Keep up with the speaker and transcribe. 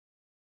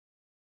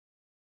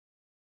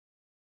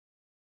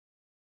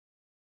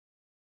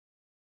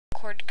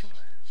record.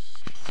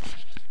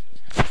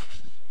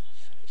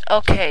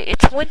 Okay,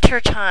 it's winter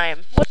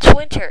time. What's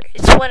winter?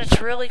 It's when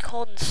it's really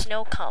cold and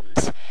snow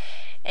comes.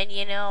 And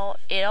you know,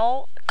 it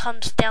all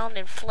comes down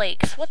in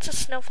flakes. What's a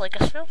snowflake?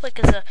 A snowflake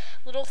is a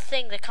little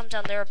thing that comes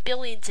down. There are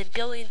billions and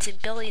billions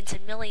and billions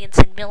and millions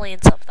and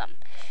millions of them.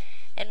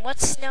 And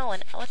what's snow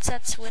and what's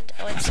that wind?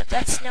 Oh,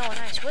 that's snow and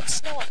ice. What's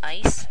snow and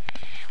ice?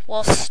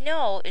 Well,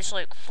 snow is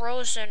like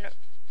frozen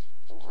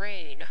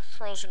rain,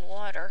 frozen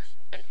water,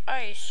 and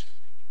ice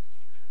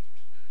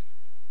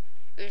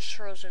is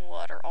frozen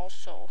water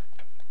also.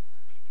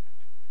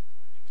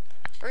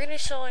 We're gonna be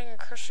celebrating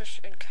Christmas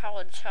in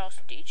Calvin's house,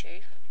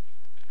 DJ.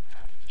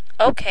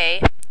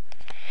 Okay.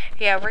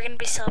 Yeah, we're gonna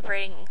be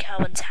celebrating in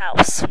Calvin's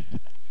house.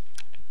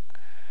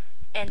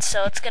 And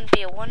so it's gonna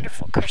be a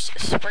wonderful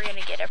Christmas. We're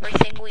gonna get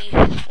everything we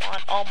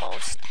want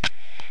almost.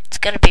 It's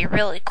gonna be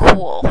really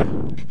cool.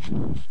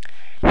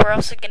 We're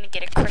also gonna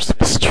get a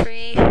Christmas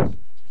tree.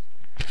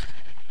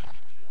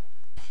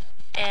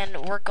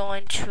 And we're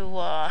going to,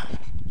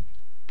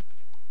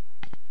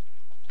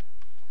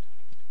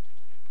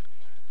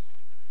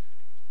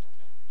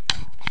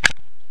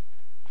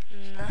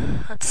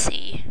 let's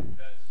see.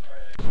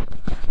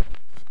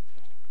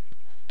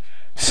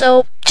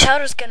 So,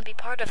 Chowder's gonna be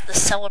part of the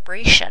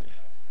celebration.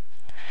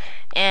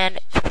 And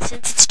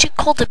since it's too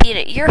cold to be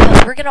at your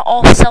house, we're gonna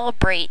all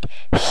celebrate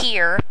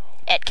here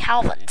at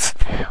Calvin's.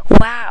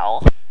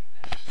 Wow.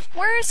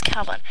 Where is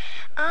Calvin?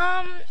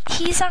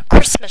 He's out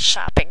Christmas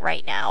shopping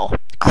right now.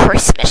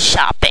 Christmas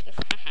shopping.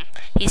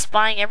 He's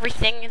buying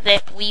everything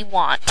that we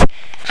want.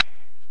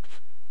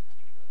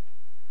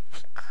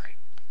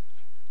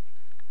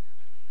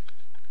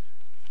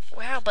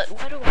 Wow, but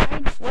what do I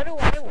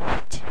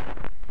want?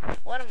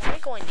 What am I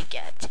going to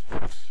get?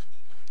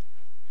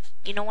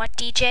 You know what,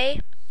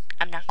 DJ?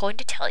 I'm not going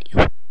to tell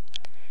you.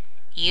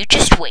 You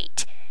just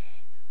wait.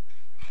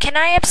 Can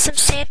I have some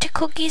Santa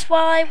cookies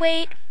while I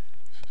wait?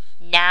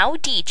 Now,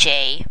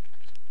 DJ.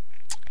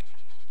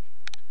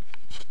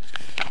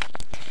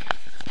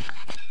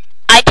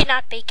 I did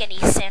not bake any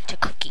Santa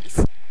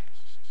cookies.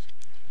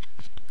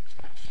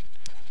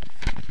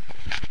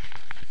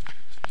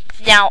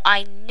 Now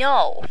I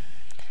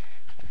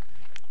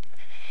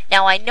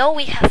know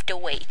we have to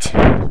wait.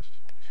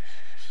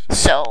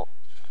 So,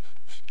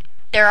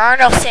 there are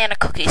no Santa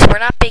cookies. We're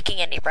not baking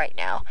any right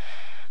now.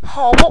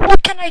 Oh, but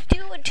what can I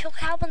do until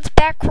Calvin's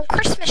back from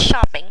Christmas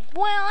shopping?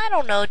 Well, I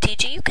don't know,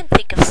 DJ. You can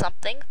think of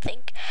something.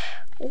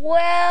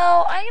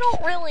 Well, I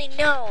don't really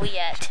know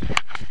yet.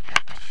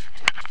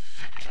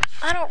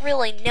 I don't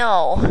really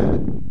know.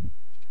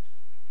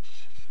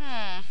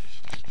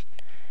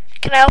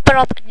 Can I open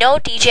up? No,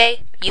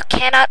 DJ. You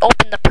cannot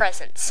open the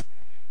presents.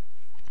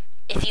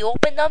 If you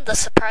open them, the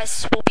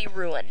surprises will be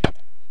ruined.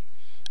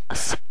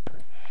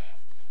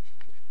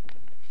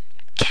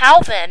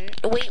 Calvin,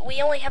 we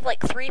only have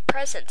like 3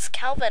 presents.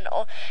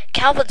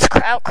 Calvin's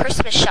out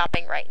Christmas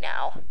shopping right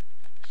now.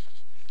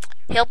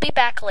 He'll be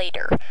back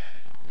later.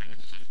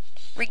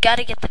 We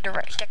gotta get the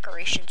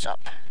decorations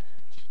up.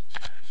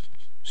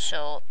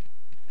 So,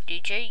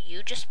 DJ,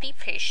 you just be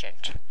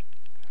patient.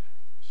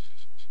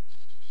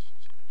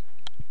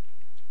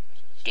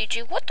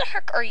 DJ, what the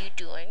heck are you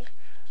doing?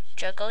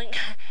 Juggling?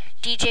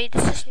 DJ,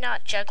 this is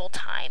not juggle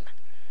time.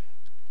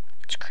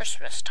 It's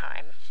Christmas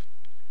time.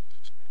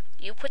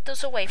 You put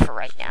those away for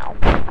right now.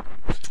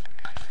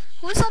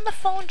 Who's on the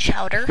phone,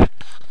 Chowder?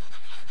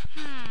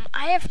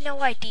 I have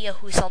no idea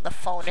who's on the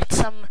phone. It's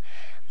some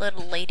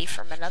little lady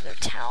from another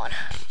town.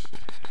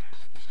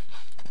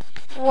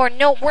 We're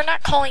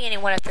not calling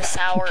anyone at this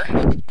hour.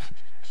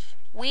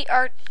 We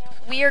are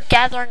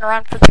gathering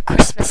around for the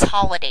Christmas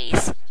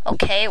holidays.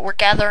 Okay, we're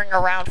gathering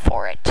around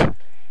for it.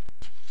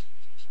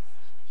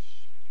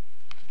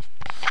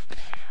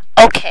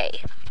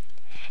 Okay.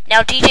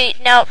 Now, DJ,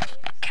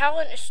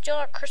 Calvin is still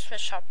at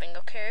Christmas shopping,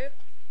 okay?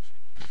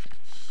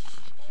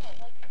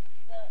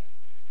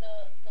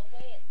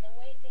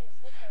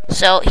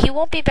 So, he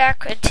won't be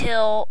back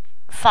until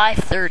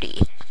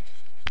 5:30.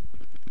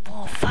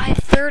 Well,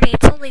 5:30,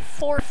 it's only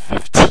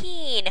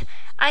 4:15.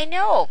 I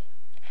know.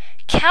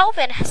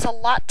 Calvin has a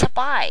lot to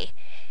buy.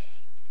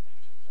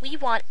 We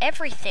want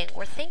everything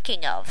we're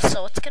thinking of,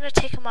 so it's going to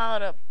take him a while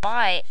to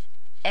buy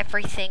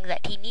everything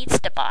that he needs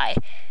to buy.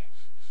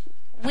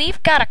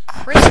 We've got a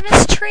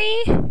Christmas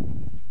tree?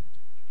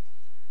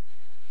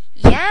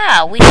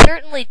 Yeah, we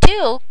certainly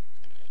do.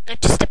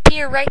 It just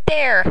appeared right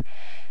there.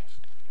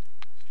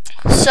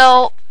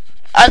 So,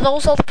 are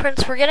those all the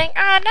presents we're getting?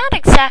 Not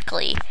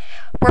exactly.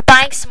 We're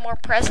buying some more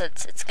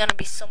presents. It's gonna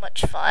be so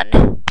much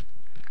fun.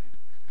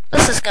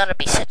 This is gonna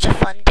be such a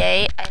fun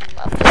day. I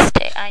love this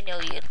day. I know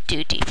you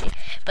do, DJ.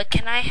 But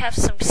can I have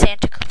some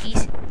Santa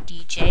cookies?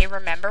 DJ,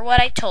 remember what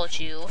I told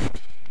you.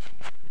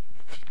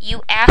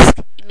 You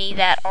asked me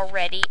that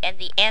already, and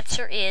the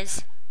answer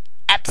is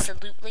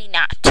absolutely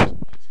not.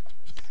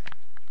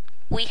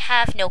 We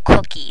have no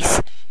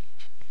cookies.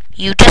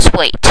 You just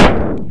wait.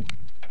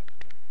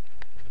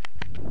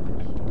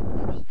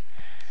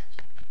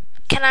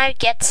 Can I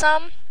get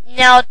some?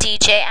 No,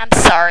 DJ, I'm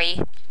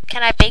sorry.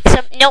 Can I bake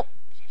some? Nope.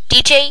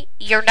 DJ,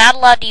 you're not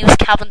allowed to use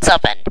Calvin's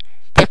oven.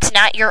 That's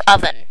not your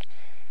oven.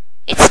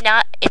 It's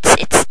not,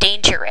 it's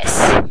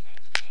dangerous.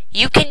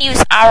 You can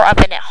use our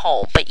oven at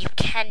home, but you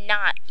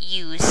cannot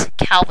use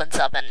Calvin's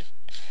oven.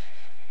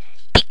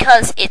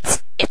 Because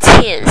it's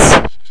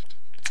his.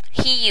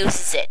 He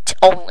uses it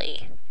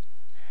only.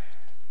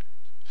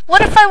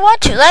 What if I want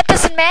to? That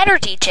doesn't matter,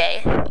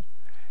 DJ.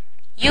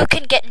 You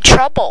can get in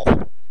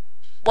trouble.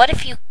 What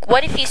if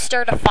you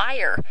start a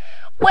fire?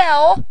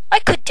 Well, I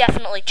could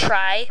definitely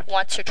try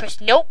once or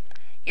twice. Nope,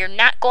 you're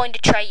not going to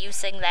try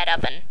using that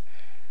oven.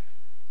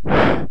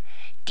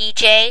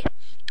 DJ,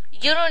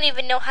 you don't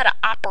even know how to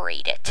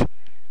operate it.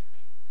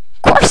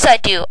 Of course I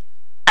do.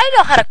 I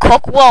know how to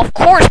cook. Well, of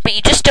course, but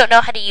you just don't know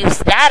how to use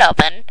that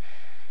oven.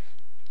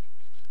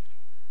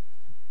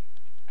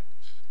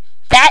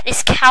 That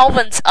is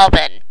Calvin's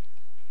oven.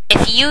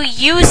 If you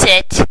use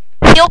it,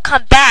 he'll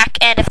come back,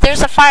 and if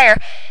there's a fire,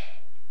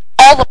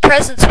 all the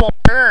presents will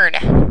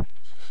burn.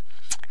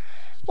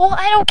 Well,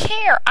 I don't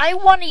care. I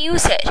want to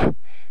use it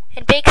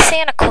and bake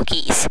Santa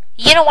cookies.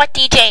 You know what,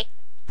 DJ?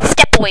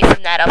 Step away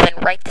from that oven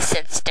right this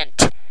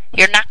instant.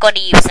 You're not going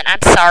to use it.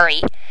 I'm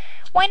sorry.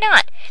 Why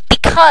not?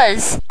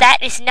 Because that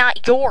is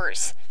not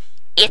yours.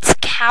 It's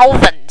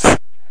Calvin's.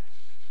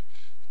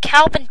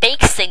 Calvin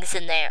bakes things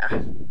in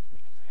there.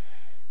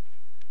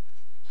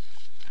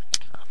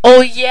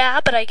 Oh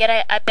yeah, but I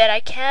bet I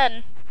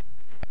can.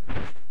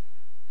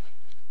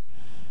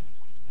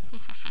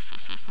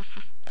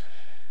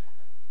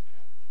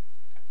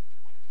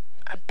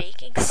 I'm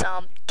baking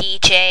some.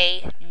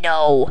 DJ,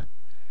 no.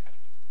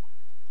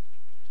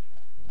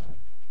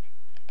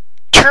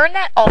 Turn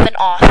that oven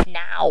off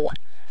now.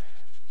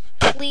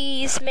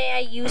 Please, may I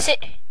use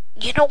it?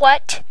 You know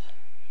what?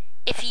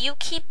 If you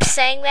keep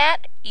saying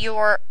that,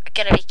 you're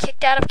gonna be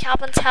kicked out of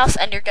Calvin's house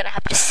and you're gonna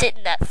have to sit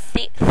in that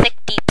thick,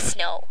 deep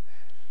snow.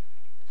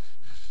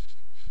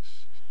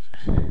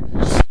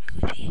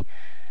 Smoothie.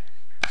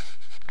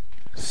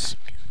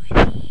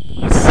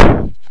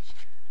 Smoothies.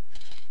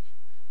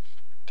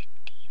 Dig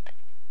deep.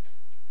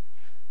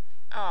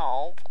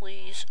 Oh,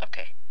 please.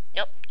 Okay.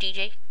 Nope,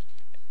 DJ.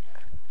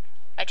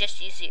 I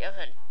just used the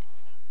oven.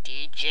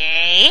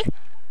 DJ?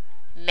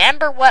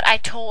 Remember what I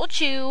told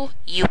you.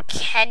 You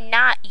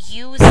cannot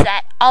use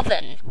that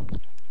oven.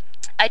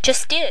 I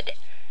just did.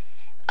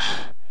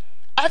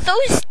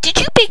 Did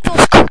you bake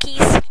those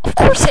cookies? Of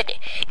course I did.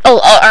 Oh,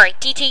 alright,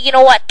 DJ, you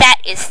know what? That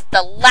is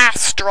the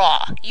last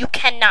straw. You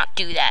cannot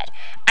do that.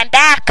 I'm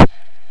back.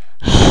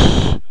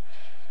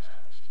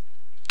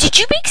 Did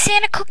you make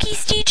Santa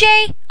cookies,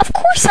 DJ? Of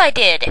course I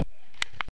did.